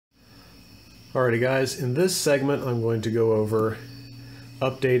Alrighty guys, in this segment I'm going to go over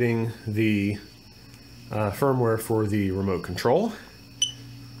updating the firmware for the remote control.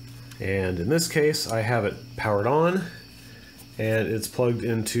 And in this case I have it powered on and it's plugged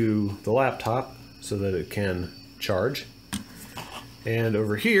into the laptop so that it can charge. And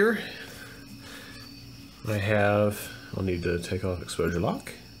over here I'll need to take off exposure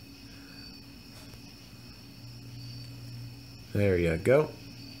lock. There you go.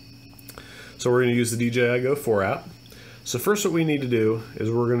 So we're going to use the DJI Go 4 app. So first what we need to do is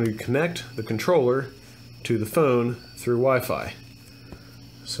we're going to connect the controller to the phone through Wi-Fi.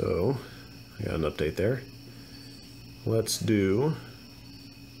 So I got an update there. Let's do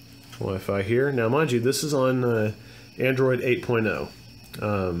Wi-Fi here. Now mind you, this is on Android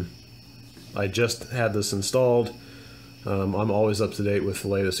 8.0. I just had this installed. I'm always up to date with the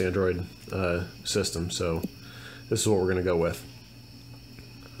latest Android system, so this is what we're going to go with.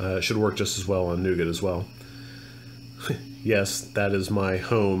 It should work just as well on Nougat as well. Yes, that is my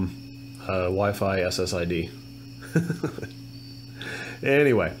home Wi-Fi SSID.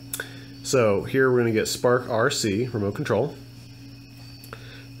 Anyway, so here we're going to get Spark RC remote control.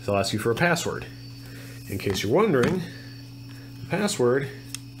 They'll ask you for a password. In case you're wondering, the password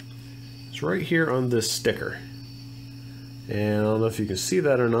is right here on this sticker. And I don't know if you can see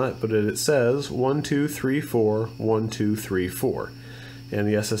that or not, but it says 1234 1234. And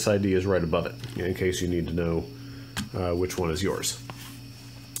the SSID is right above it, in case you need to know which one is yours.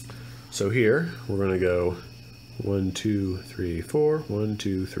 So here, we're going to go 1234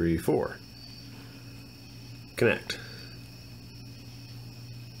 1234. Connect.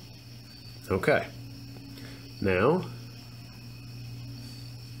 Okay. Now,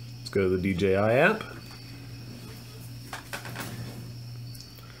 let's go to the DJI app.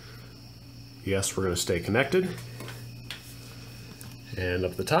 Yes, we're going to stay connected. And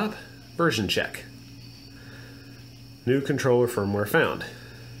up at the top, version check. New controller firmware found.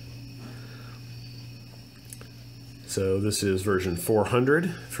 So this is version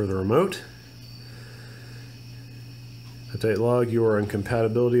 400 for the remote. Update log, your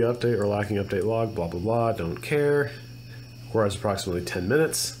incompatibility update or lacking update log, blah blah blah, don't care. Requires approximately 10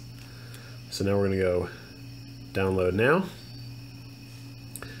 minutes. So now we're going to go download now.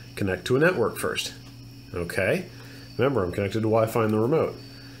 Connect to a network first. Okay. Remember, I'm connected to Wi-Fi in the remote.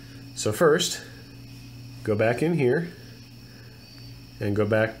 So first, go back in here and go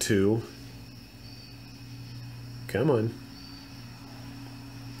back to, come on.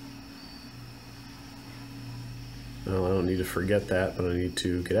 Well, I don't need to forget that, but I need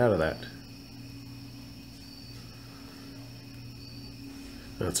to get out of that.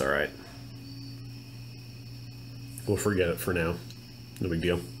 That's all right. We'll forget it for now. No big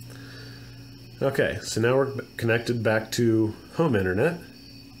deal. Okay, so now we're connected back to home internet.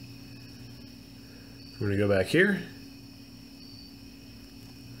 We're going to go back here.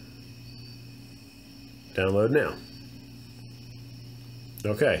 Download now.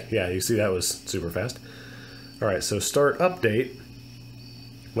 Okay, yeah, you see that was super fast. Alright, so start update.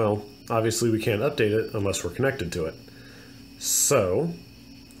 Well, obviously we can't update it unless we're connected to it. So,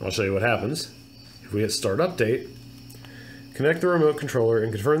 I'll show you what happens. If we hit start update, connect the remote controller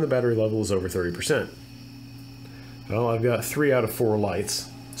and confirm the battery level is over 30%. Well, I've got 3 out of 4 lights,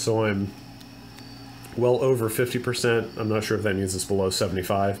 so I'm well over 50%. I'm not sure if that means it's below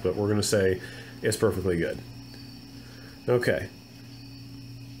 75, but we're going to say it's perfectly good. Okay.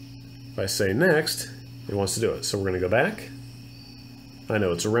 If I say next, it wants to do it. So we're going to go back. I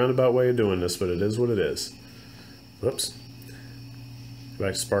know it's a roundabout way of doing this, but it is what it is. Whoops.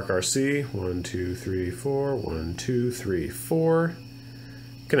 Back to Spark RC, 1234 1234.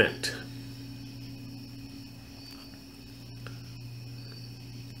 Connect.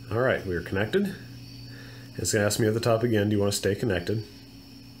 Alright, we are connected. It's going to ask me at the top again, do you want to stay connected?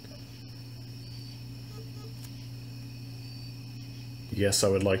 Yes, I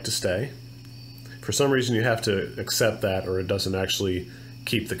would like to stay. For some reason you have to accept that or it doesn't actually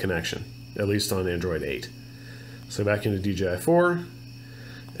keep the connection, at least on Android 8. So back into DJI 4.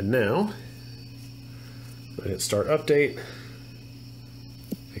 And now, I hit start update,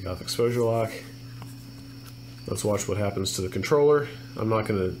 take off exposure lock. Let's watch what happens to the controller. I'm not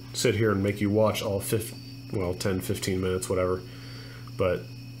going to sit here and make you watch all 10, 15 minutes, whatever, but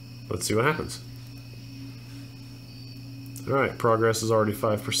let's see what happens. Alright, progress is already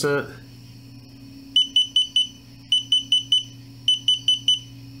 5%.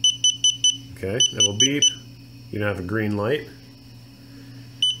 Okay, it'll beep. You don't have a green light.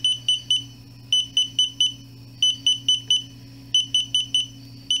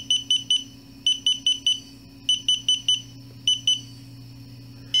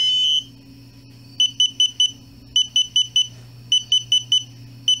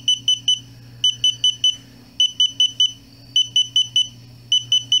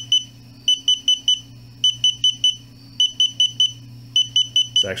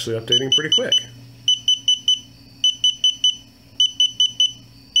 It's actually updating pretty quick.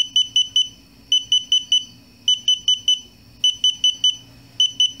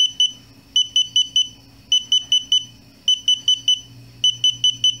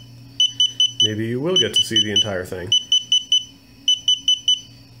 Maybe you will get to see the entire thing.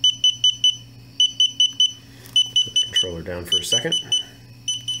 Put the controller down for a second.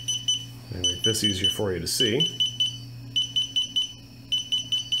 And make this easier for you to see.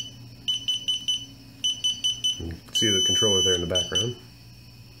 You can see the controller there in the background.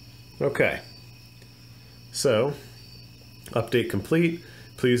 Okay. So, update complete.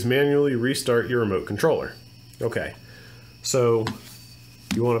 Please manually restart your remote controller. Okay. So,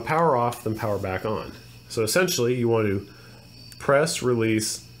 you want to power off, then power back on. So essentially, you want to press,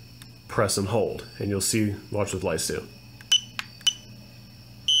 release, press, and hold. And you'll see, watch with lights too.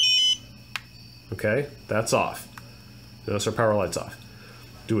 Okay, that's off. Notice our power light's off.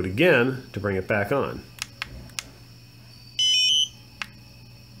 Do it again to bring it back on.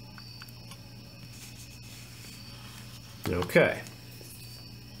 Okay.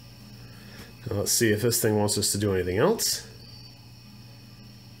 Now let's see if this thing wants us to do anything else.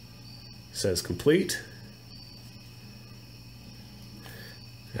 Says complete.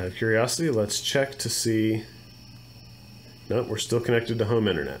 Out of curiosity, let's check to see. Nope, we're still connected to home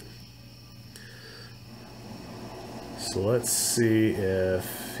internet. So let's see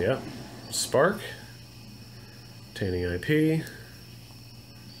if, yep, Spark, obtaining IP,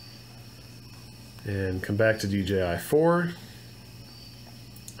 and come back to DJI 4.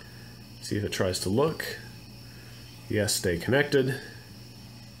 See if it tries to look. Yes, stay connected.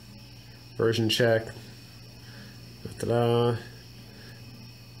 Version check. Ta-da.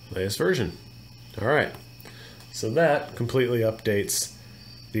 Latest version. All right. So that completely updates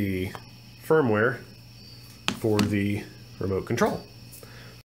the firmware for the remote control.